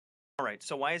All right,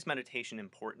 so why is meditation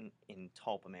important in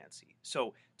tulpamancy?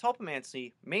 So,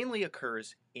 tulpamancy mainly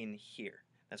occurs in here.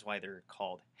 That's why they're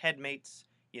called headmates.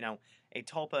 A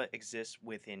tulpa exists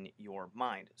within your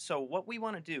mind. So, what we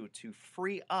want to do to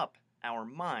free up our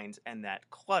minds and that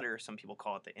clutter, some people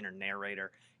call it the inner narrator,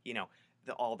 you know,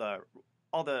 the all the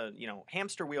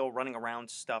hamster wheel running around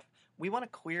stuff, we want to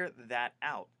clear that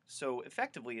out. So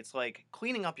effectively it's like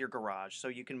cleaning up your garage so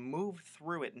you can move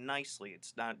through it nicely.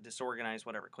 It's not disorganized,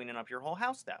 whatever, cleaning up your whole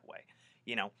house that way,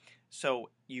 you know so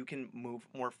you can move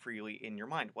more freely in your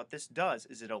mind. What this does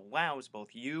is it allows both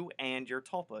you and your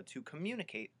tulpa to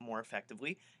communicate more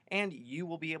effectively, and you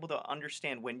will be able to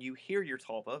understand when you hear your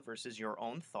tulpa versus your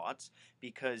own thoughts,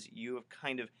 because you have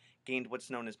kind of gained what's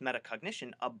known as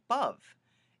metacognition above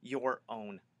your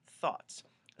own thoughts.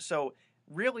 So,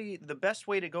 really, the best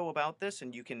way to go about this,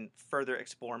 and you can further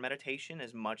explore meditation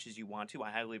as much as you want to,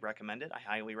 I highly recommend it. I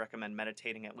highly recommend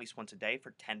meditating at least once a day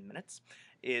for 10 minutes,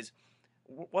 is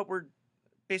what we're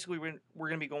going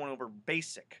to be going over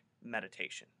basic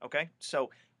meditation, okay? So,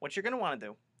 what you're going to want to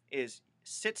do is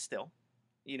sit still.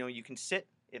 You can sit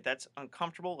if that's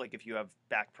uncomfortable, like if you have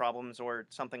back problems or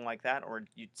something like that, or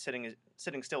sitting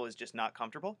still is just not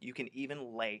comfortable. You can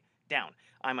even lay down.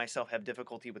 I myself have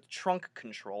difficulty with trunk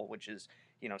control, which is,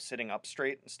 sitting up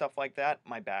straight and stuff like that.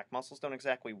 My back muscles don't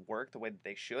exactly work the way that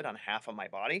they should on half of my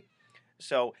body.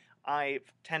 So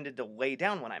I've tended to lay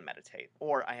down when I meditate,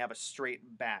 or I have a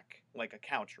straight back like a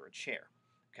couch or a chair.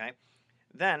 Okay?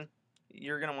 Then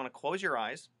you're going to want to close your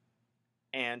eyes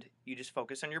and you just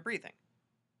focus on your breathing.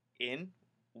 In,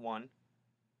 one,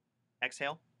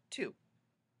 exhale, two,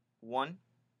 one,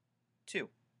 two,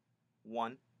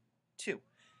 one, two.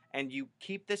 And you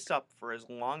keep this up for as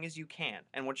long as you can.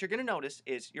 And what you're going to notice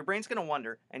is your brain's going to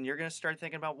wonder, and you're going to start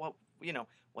thinking about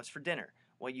what's for dinner,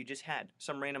 what you just had,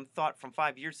 some random thought from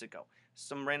 5 years ago,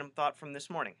 some random thought from this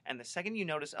morning. And the second you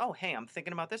notice, oh, hey, I'm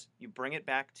thinking about this, you bring it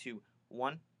back to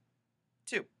one,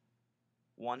 two,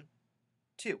 one,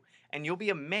 two. And you'll be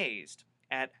amazed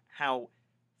at how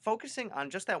focusing on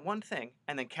just that one thing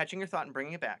and then catching your thought and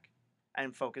bringing it back,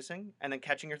 and focusing and then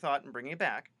catching your thought and bringing it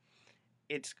back,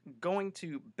 it's going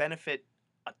to benefit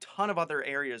a ton of other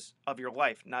areas of your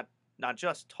life, not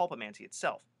just tulpamancy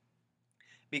itself.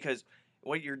 Because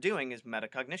what you're doing is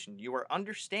metacognition. You are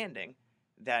understanding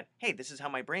that, hey, this is how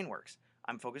my brain works.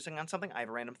 I'm focusing on something, I have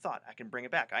a random thought, I can bring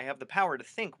it back. I have the power to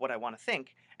think what I want to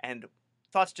think, and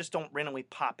thoughts just don't randomly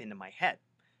pop into my head,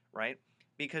 right?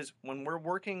 Because when we're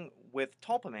working with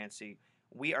tulpamancy,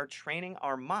 we are training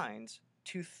our minds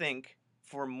to think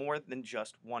for more than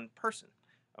just one person.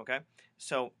 Okay?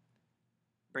 So,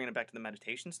 bringing it back to the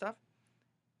meditation stuff,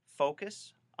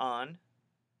 focus on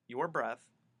your breath.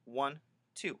 One,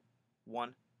 two,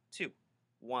 one, two,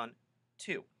 one,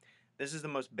 two. This is the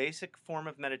most basic form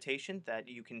of meditation that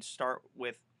you can start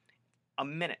with a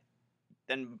minute,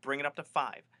 then bring it up to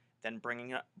 5, then bring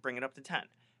it up to 10.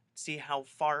 See how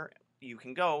far you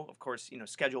can go, of course,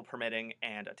 schedule permitting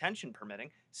and attention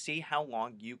permitting. See how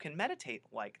long you can meditate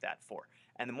like that for.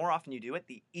 And the more often you do it,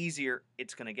 the easier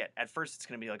it's going to get. At first, it's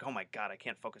going to be like, oh my God, I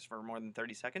can't focus for more than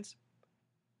 30 seconds.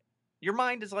 Your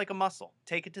mind is like a muscle.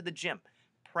 Take it to the gym.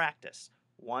 Practice.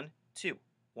 1, 2,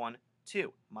 1,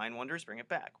 2. Mind wanders, bring it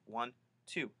back. 1,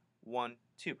 2, 1,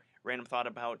 2. Random thought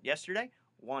about yesterday.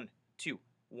 1, 2,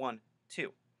 1,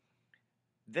 2.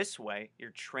 This way, you're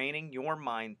training your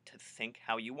mind to think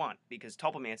how you want, because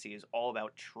tulpamancy is all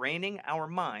about training our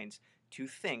minds to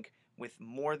think with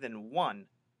more than one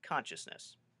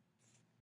consciousness.